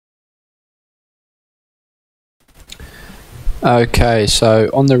Okay,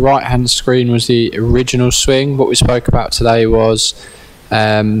 so on the right hand screen was the original swing. What we spoke about today was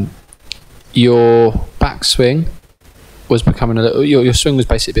your backswing was becoming a little, your swing was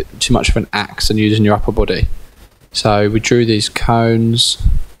basically a bit too much of an axe and using your upper body. So we drew these cones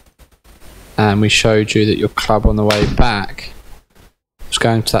and we showed you that your club on the way back was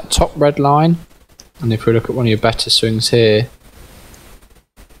going to that top red line, and if we look at one of your better swings here,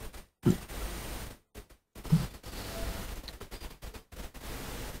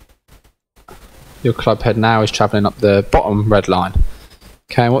 your club head now is travelling up the bottom red line.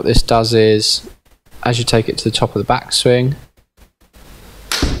 Okay, and what this does is, as you take it to the top of the backswing,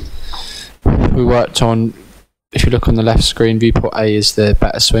 we worked on, if you look on the left screen, viewport A is the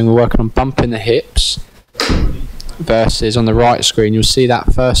better swing. We're working on bumping the hips, versus on the right screen, you'll see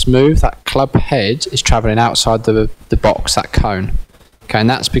that first move, that club head is travelling outside the box, that cone. Okay, and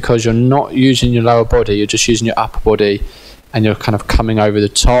that's because you're not using your lower body, you're just using your upper body, and you're kind of coming over the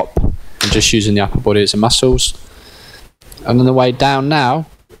top and just using the upper body as the muscles. And on the way down now,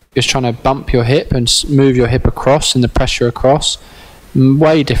 you're trying to bump your hip and move your hip across and the pressure across.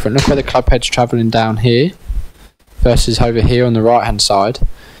 Way different. Look where the club head's travelling down here versus over here on the right hand side.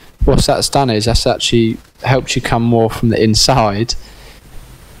 What that's done is that's actually helped you come more from the inside.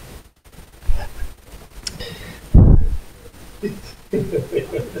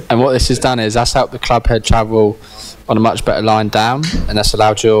 And what this has done is that's helped the club head travel on a much better line down, and that's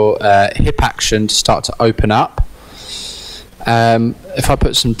allowed your hip action to start to open up. If I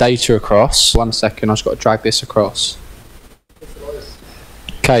put some data across, 1 second, I've just got to drag this across.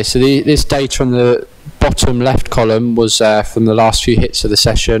 Okay, so this data on the bottom left column was from the last few hits of the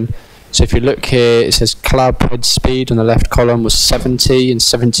session. So if you look here, it says club head speed on the left column was 70 and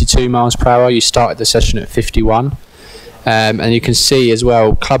 72 miles per hour. You started the session at 51. And you can see as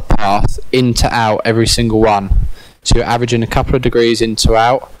well club path in to out every single one. So you're averaging a couple of degrees in to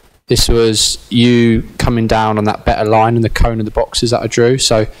out. This was you coming down on that better line in the cone of the boxes that I drew.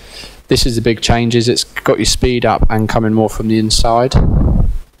 So this is the big changes. It's got your speed up and coming more from the inside.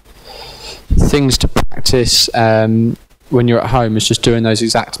 Things to practice when you're at home is just doing those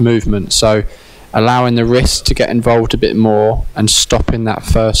exact movements. So allowing the wrist to get involved a bit more and stopping that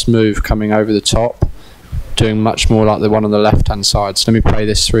first move coming over the top. Doing much more like the one on the left hand side. So let me play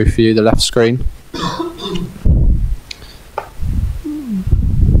this through for you, the left screen.